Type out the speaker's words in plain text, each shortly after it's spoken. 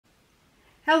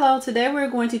Hello, today we're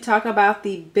going to talk about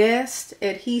the best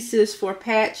adhesives for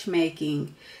patch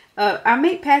making. I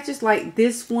make patches like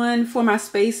this one for my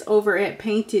space over at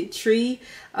Painted Tree.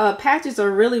 Patches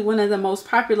are really one of the most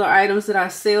popular items that I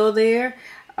sell there.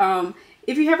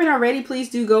 If you haven't already, please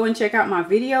do go and check out my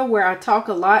video where I talk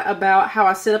a lot about how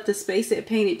I set up the space at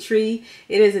Painted Tree.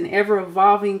 It is an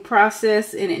ever-evolving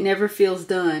process and it never feels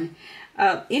done.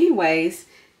 Anyways,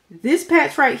 this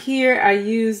patch right here, I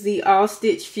use the All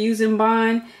Stitch Fusion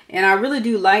Bond, and I really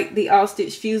do like the All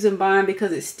Stitch Fusion Bond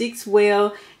because it sticks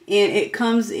well and it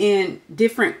comes in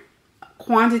different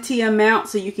quantity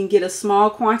amounts, so you can get a small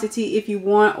quantity if you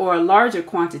want or a larger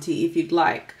quantity if you'd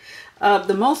like.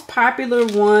 The most popular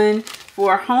one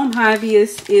for home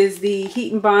hobbyists is the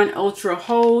Heat and Bond Ultra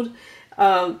Hold.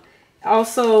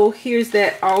 Also, here's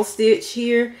that All Stitch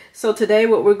here. So today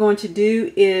what we're going to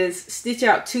do is stitch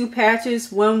out two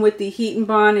patches, one with the Heat and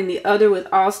Bond and the other with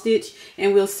All Stitch,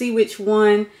 and we'll see which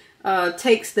one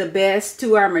takes the best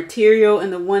to our material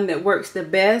and the one that works the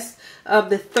best.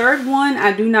 The third one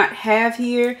I do not have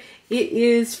here. It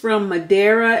is from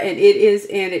Madeira and it is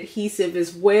an adhesive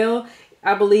as well.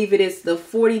 I believe it is the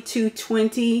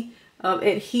 4220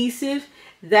 adhesive.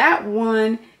 That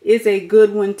one is a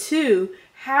good one too.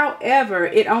 However,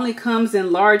 it only comes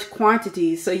in large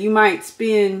quantities, so you might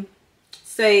spend,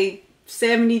 say,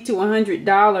 $70 to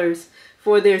 $100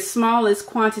 for their smallest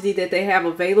quantity that they have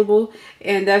available,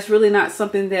 and that's really not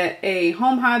something that a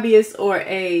home hobbyist or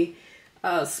a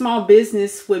small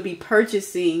business would be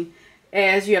purchasing,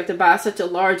 as you have to buy such a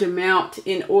large amount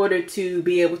in order to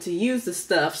be able to use the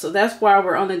stuff. So that's why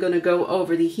we're only going to go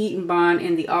over the Heat and Bond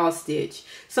and the All Stitch.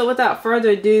 So without further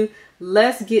ado,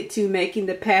 let's get to making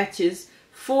the patches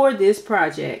for this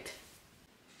project.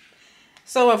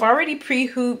 So I've already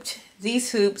pre-hooped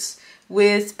these hoops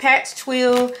with patch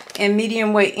twill and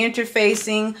medium weight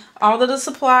interfacing. All of the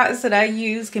supplies that I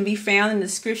use can be found in the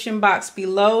description box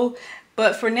below,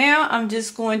 but for now I'm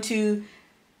just going to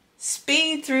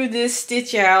speed through this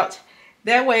stitch out.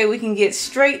 That way we can get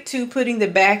straight to putting the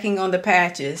backing on the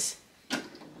patches.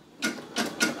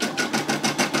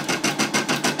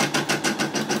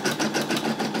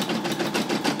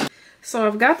 So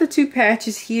I've got the two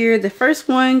patches here. The first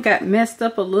one got messed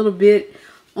up a little bit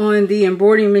on the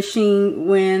embroidery machine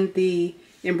when the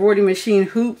embroidery machine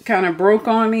hoop kind of broke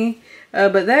on me.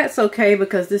 But that's okay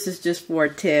because this is just for a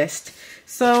test.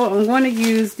 So I'm going to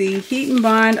use the Heat and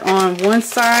Bond on one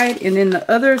side, and then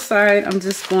the other side I'm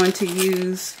just going to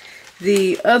use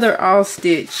the other All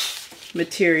Stitch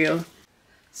material.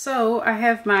 So I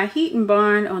have my Heat and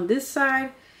Bond on this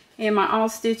side and my All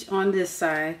Stitch on this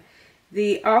side.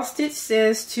 The All Stitch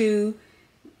says to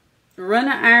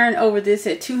run an iron over this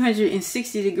at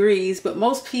 260 degrees, but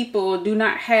most people do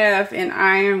not have an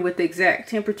iron with exact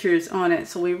temperatures on it,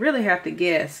 so we really have to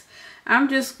guess. I'm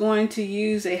just going to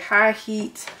use a high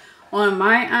heat on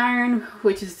my iron,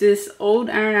 which is this old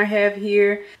iron I have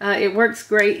here. It works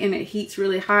great and it heats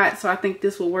really hot, so I think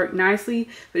this will work nicely.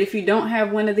 But if you don't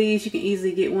have one of these, you can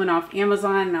easily get one off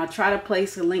Amazon, and I'll try to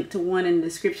place a link to one in the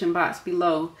description box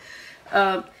below.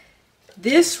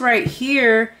 This right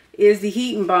here is the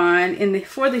Heat and Bond, and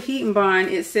for the Heat and Bond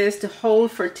it says to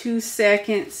hold for 2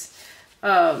 seconds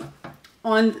on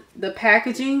the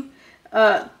packaging.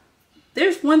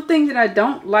 There's one thing that I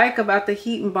don't like about the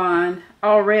Heat and Bond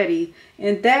already,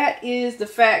 and that is the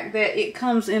fact that it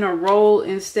comes in a roll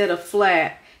instead of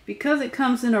flat. Because it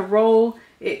comes in a roll,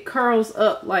 it curls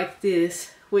up like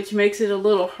this, which makes it a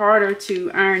little harder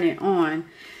to iron it on.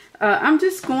 I'm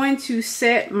just going to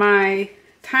set my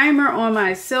timer on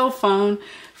my cell phone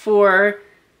for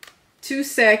 2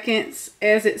 seconds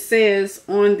as it says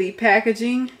on the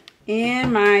packaging,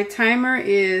 and my timer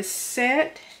is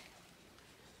set,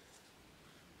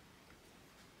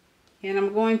 and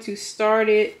I'm going to start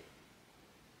it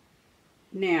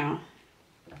now.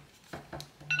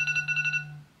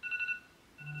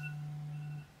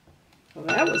 Well,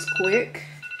 that was quick.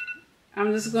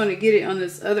 I'm just going to get it on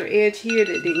this other edge here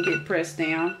that didn't get pressed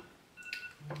down.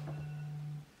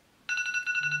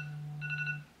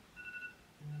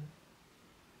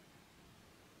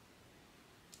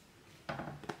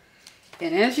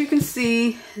 And as you can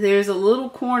see, there's a little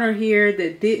corner here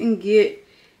that didn't get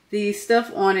the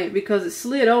stuff on it because it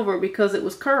slid over because it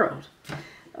was curled.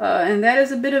 And that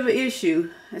is a bit of an issue.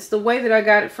 It's the way that I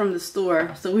got it from the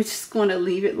store. So we're just going to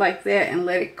leave it like that and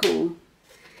let it cool.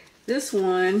 This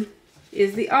one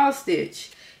is the All Stitch.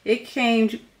 It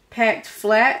came packed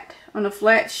flat on a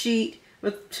flat sheet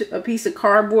with a piece of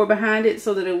cardboard behind it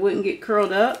so that it wouldn't get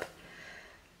curled up.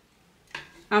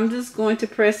 I'm just going to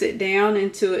press it down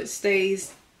until it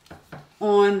stays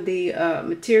on the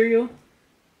material.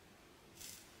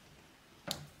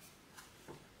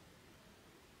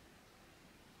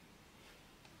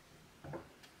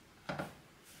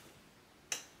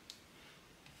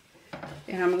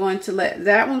 And I'm going to let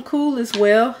that one cool as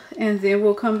well, and then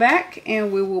we'll come back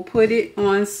and we will put it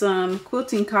on some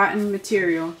quilting cotton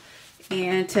material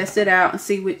and test it out and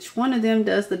see which one of them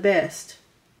does the best.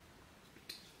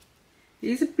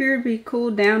 These appear to be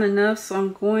cooled down enough, so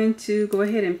I'm going to go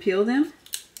ahead and peel them.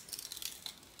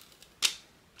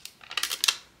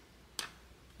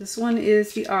 This one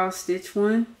is the all stitch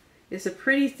one. It's a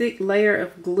pretty thick layer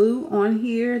of glue on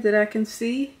here that I can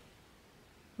see.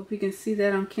 Hope you can see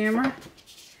that on camera.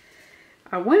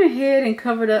 I went ahead and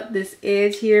covered up this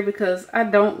edge here because I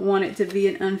don't want it to be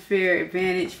an unfair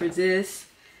advantage for this.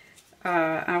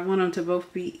 I want them to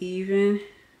both be even.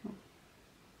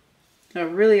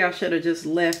 Really, I should have just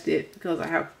left it because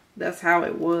that's how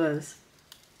it was.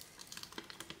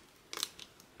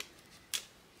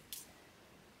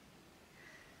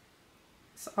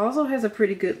 This also has a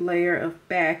pretty good layer of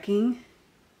backing.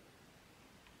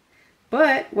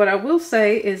 But what I will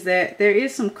say is that there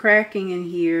is some cracking in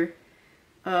here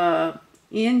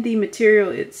in the material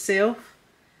itself,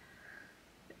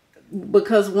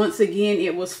 because once again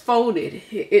it was folded.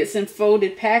 It's in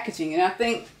folded packaging, and I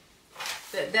think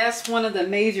that that's one of the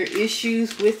major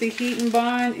issues with the Heat and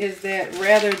Bond, is that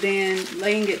rather than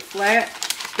laying it flat,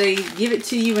 they give it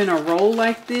to you in a roll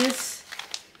like this.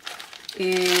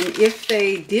 And if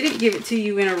they didn't give it to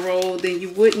you in a roll, then you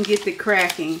wouldn't get the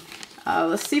cracking.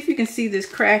 Let's see if you can see this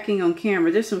cracking on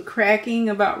camera. There's some cracking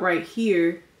about right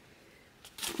here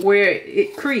where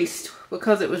it creased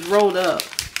because it was rolled up.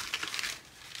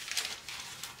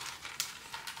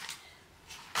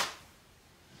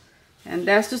 And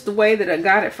that's just the way that I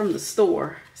got it from the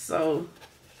store. So,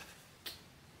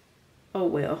 oh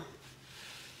well.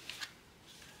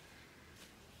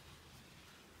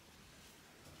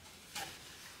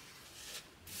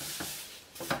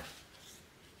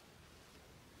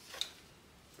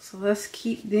 So let's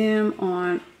keep them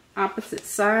on opposite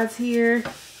sides here.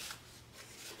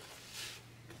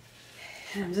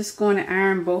 And I'm just going to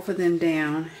iron both of them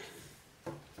down.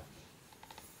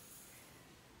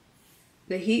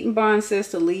 The Heat and Bond says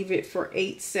to leave it for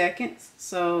 8 seconds.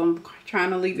 So I'm trying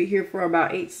to leave it here for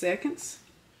about 8 seconds.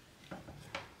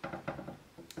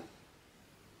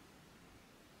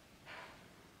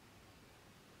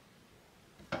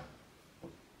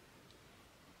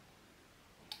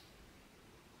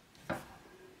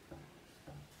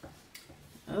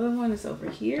 The other one is over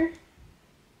here.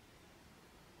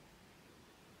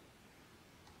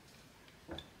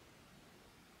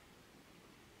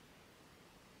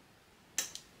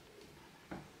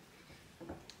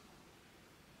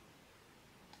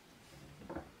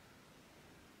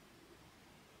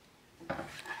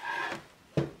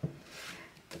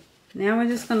 Now we're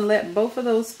just going to let both of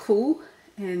those cool,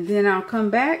 and then I'll come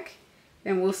back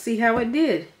and we'll see how it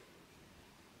did.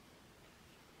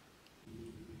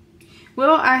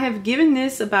 Well, I have given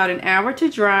this about an hour to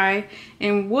dry,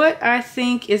 and what I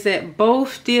think is that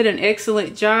both did an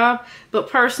excellent job, but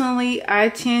personally I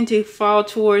tend to fall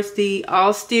towards the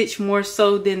All Stitch more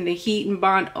so than the Heat and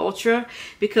Bond Ultra,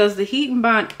 because the Heat and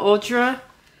Bond Ultra,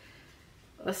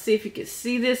 let's see if you can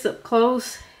see this up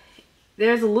close,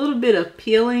 there's a little bit of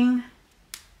peeling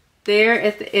there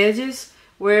at the edges,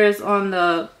 whereas on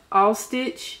the All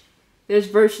Stitch there's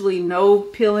virtually no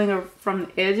peeling from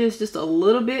the edges, just a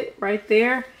little bit right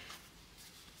there.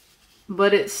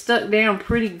 But it stuck down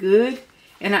pretty good.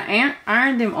 And I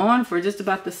ironed them on for just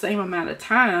about the same amount of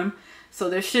time. So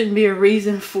there shouldn't be a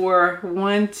reason for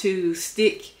one to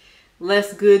stick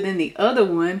less good than the other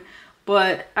one.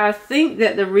 But I think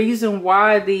that the reason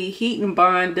why the Heat and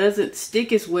Bond doesn't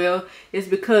stick as well is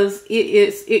because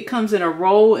it comes in a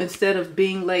roll instead of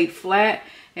being laid flat.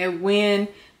 And when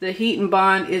the Heat and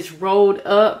Bond is rolled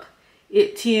up,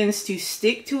 it tends to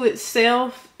stick to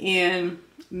itself and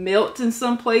melt in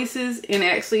some places, and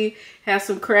actually has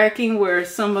some cracking where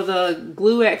some of the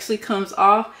glue actually comes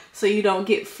off, so you don't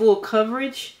get full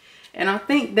coverage. And I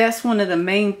think that's one of the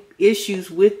main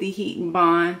issues with the Heat and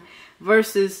Bond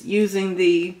versus using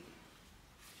the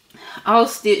All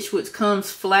Stitch, which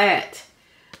comes flat,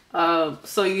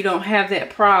 so you don't have that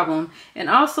problem.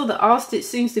 And also the All Stitch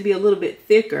seems to be a little bit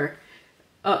thicker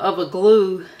of a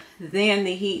glue than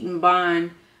the Heat and Bond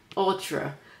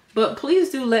Ultra. But please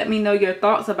do let me know your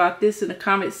thoughts about this in the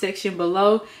comment section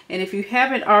below. And if you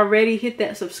haven't already, hit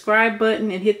that subscribe button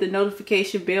and hit the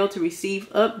notification bell to receive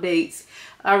updates.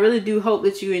 I really do hope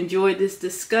that you enjoyed this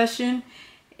discussion,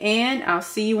 and I'll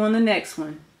see you on the next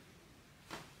one.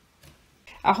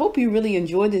 I hope you really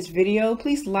enjoyed this video.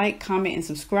 Please like, comment, and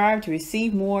subscribe to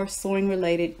receive more sewing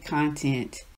related content.